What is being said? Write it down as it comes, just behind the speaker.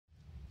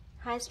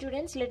Hi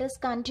students, let us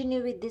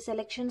continue with the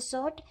selection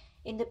sort.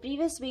 In the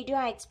previous video,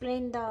 I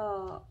explained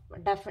the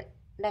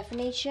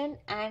definition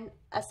and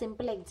a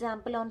simple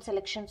example on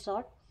selection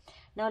sort.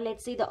 Now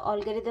let's see the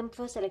algorithm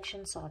for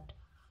selection sort.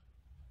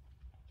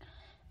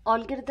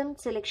 Algorithm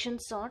selection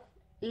sort,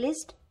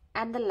 list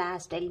and the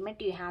last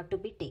element you have to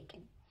be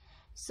taken.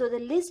 So the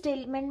list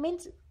element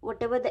means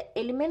whatever the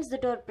elements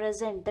that are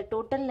present, the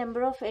total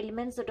number of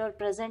elements that are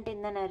present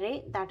in an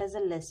array, that is a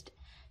list.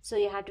 So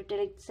you have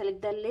to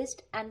select the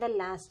list and the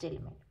last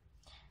element.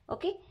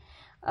 Okay,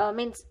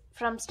 means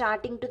from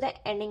starting to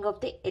the ending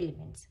of the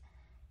elements.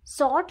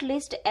 Sort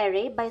list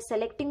array by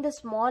selecting the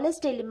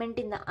smallest element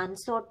in the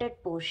unsorted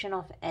portion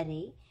of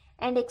array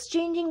and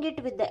exchanging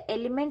it with the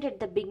element at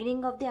the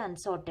beginning of the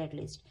unsorted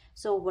list.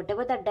 So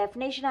whatever the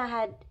definition I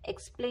had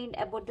explained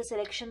about the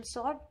selection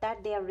sort,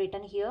 that they have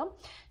written here.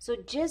 So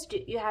just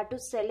you have to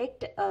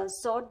select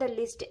sort the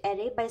list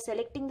array by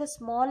selecting the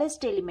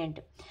smallest element.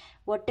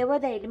 Whatever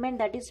the element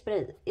that is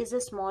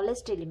the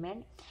smallest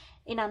element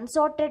in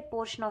unsorted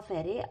portion of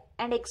array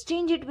and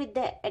exchange it with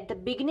the at the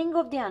beginning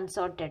of the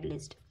unsorted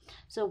list.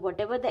 So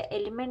whatever the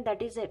element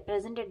that is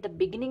present at the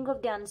beginning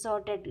of the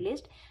unsorted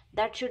list,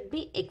 that should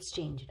be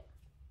exchanged.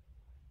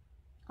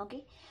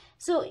 Okay,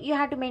 so you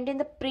have to maintain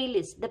the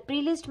pre-list. The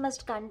pre-list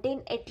must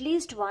contain at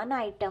least one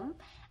item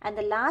and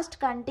the last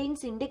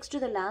contains index to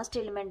the last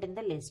element in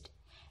the list.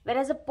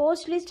 Whereas the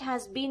post list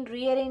has been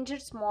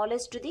rearranged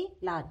smallest to the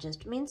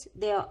largest. Means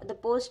the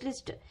post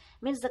list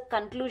means the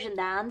conclusion,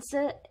 the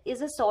answer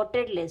is a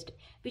sorted list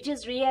which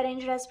is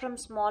rearranged as from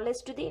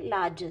smallest to the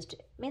largest.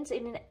 Means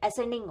in an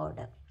ascending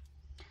order.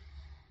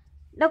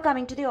 Now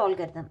coming to the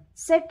algorithm.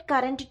 Set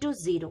current to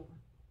 0.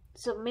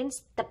 So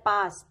means the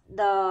pass,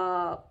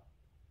 the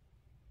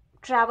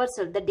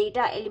traversal, the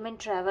data element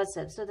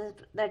traversal. So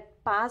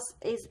that pass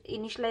is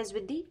initialized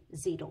with the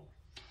 0.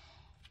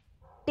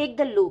 Take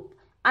the loop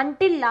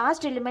until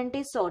last element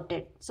is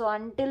sorted. So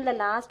until the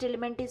last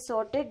element is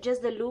sorted,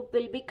 just the loop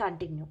will be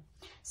continue.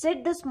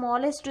 Set the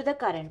smallest to the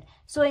current.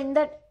 So in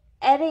that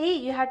array,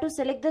 you have to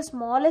select the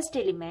smallest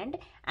element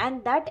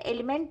and that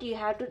element you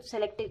have to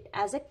select it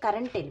as a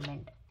current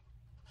element.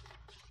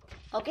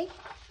 Okay.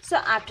 So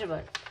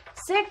afterward,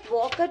 set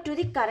walker to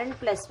the current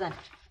plus 1.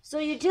 So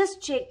you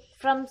just check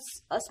from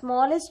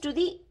smallest to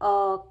the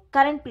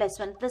current plus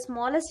 1. The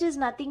smallest is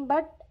nothing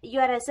but you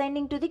are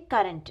assigning to the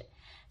current.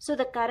 So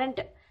the current,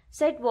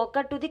 set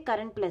walker to the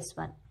current plus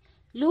 1.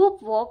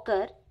 Loop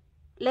walker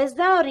less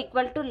than or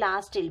equal to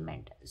last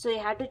element. So you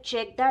have to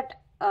check that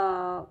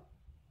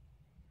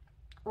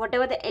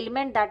whatever the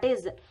element that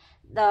is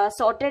the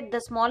sorted, the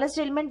smallest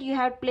element you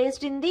have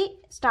placed in the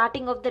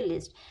starting of the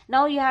list.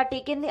 Now you have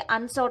taken the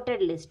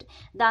unsorted list.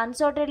 The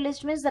unsorted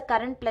list means the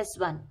current plus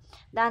 1.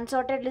 The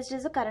unsorted list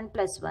is the current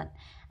plus 1.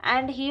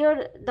 And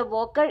here the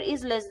walker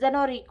is less than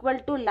or equal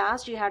to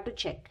last, you have to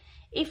check.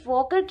 If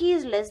walker key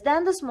is less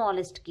than the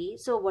smallest key,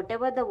 so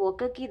whatever the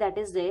walker key that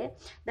is there,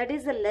 that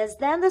is the less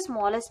than the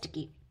smallest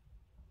key.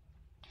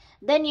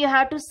 Then you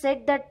have to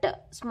set that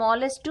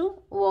smallest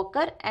to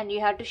walker and you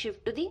have to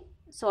shift to the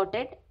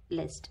sorted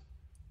list.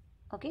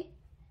 Okay,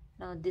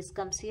 now this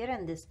comes here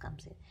and this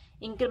comes here.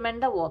 Increment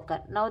the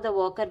walker. Now the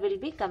walker will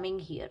be coming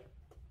here.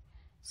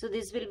 So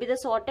this will be the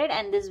sorted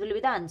and this will be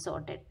the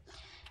unsorted.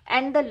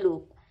 And the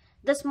loop.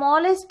 The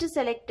smallest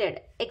selected,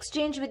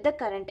 exchange with the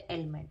current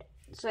element.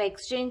 So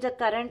exchange the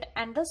current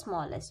and the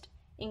smallest.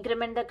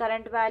 Increment the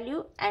current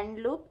value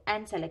and loop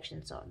and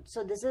selection sort.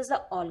 So this is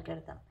the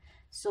algorithm.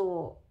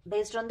 So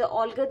based on the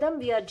algorithm,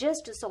 we are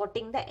just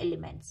sorting the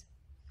elements.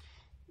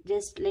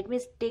 Just let me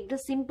take the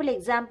simple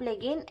example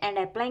again and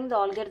applying the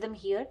algorithm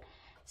here.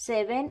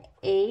 7,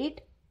 8,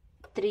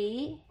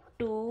 3,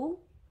 2,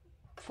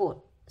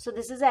 4. So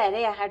this is the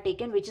array I have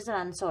taken which is an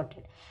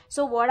unsorted.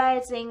 So what I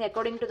am saying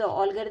according to the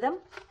algorithm,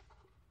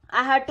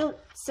 I have to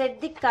set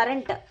the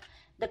current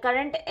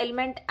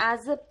element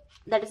as a,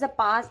 that is a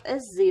pass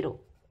is 0.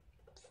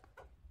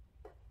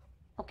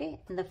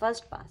 Okay, in the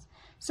first pass.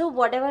 So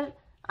whatever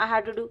I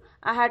have to do,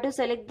 I have to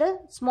select the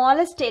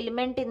smallest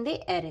element in the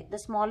array. The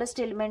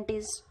smallest element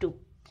is 2.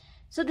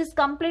 So this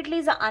completely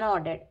is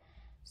unordered.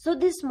 So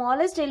the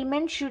smallest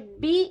element should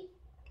be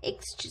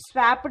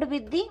swapped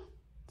with the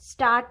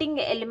starting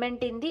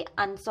element in the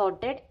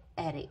unsorted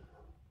array.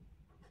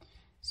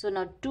 So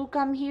now 2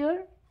 come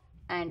here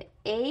and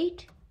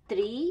 8,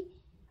 3,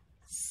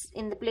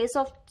 in the place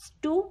of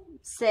 2,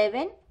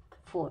 7,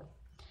 4.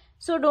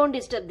 So don't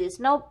disturb this.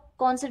 Now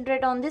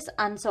concentrate on this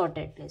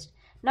unsorted list.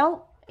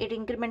 Now it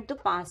increment to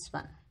pass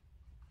 1.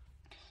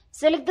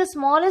 Select the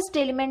smallest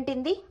element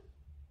in the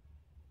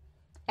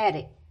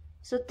array.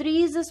 So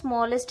 3 is the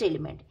smallest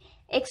element.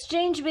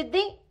 Exchange with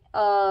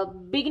the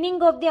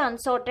beginning of the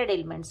unsorted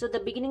element. So the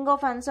beginning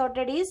of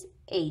unsorted is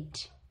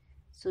 8.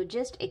 So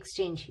just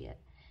exchange here.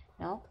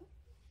 Now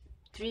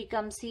 3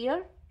 comes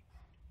here.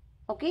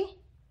 Okay.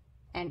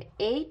 And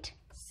 8,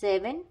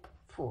 7,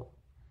 4.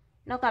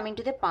 Now coming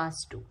to the pass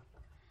 2.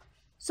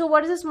 So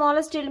what is the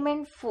smallest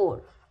element?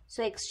 4.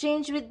 So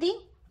exchange with the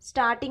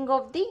starting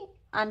of the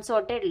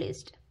unsorted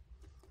list.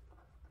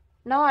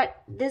 Now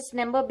this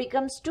number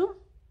becomes to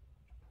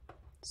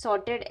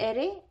sorted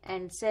array,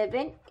 and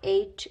 7,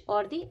 8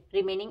 are the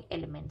remaining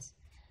elements.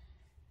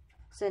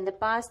 So in the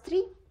past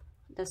 3,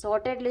 the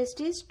sorted list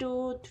is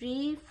 2,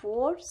 3,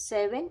 4,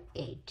 7,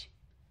 8.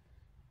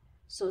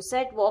 So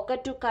set walker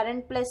to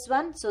current plus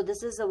 1. So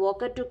this is a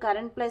walker to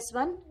current plus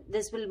 1.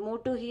 This will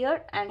move to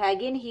here, and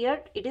again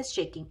here it is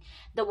checking.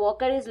 The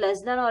walker is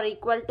less than or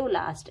equal to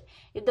last.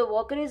 If the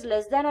walker is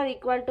less than or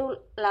equal to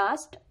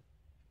last,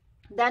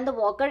 then the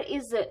walker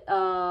is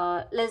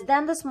less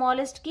than the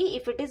smallest key.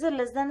 If it is a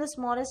less than the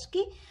smallest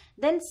key,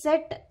 then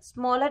set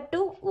smaller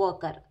to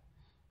walker.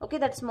 Okay,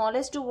 that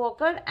smallest to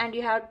walker, and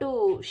you have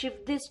to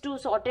shift this to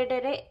sorted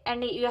array,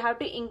 and you have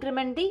to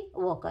increment the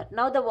walker.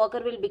 Now the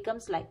walker will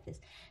becomes like this.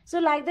 So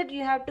like that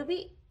you have to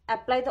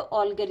apply the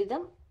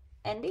algorithm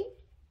and the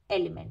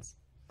elements.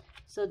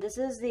 So this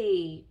is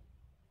the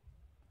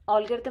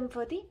algorithm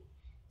for the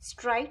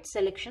straight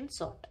selection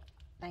sort.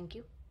 Thank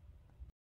you.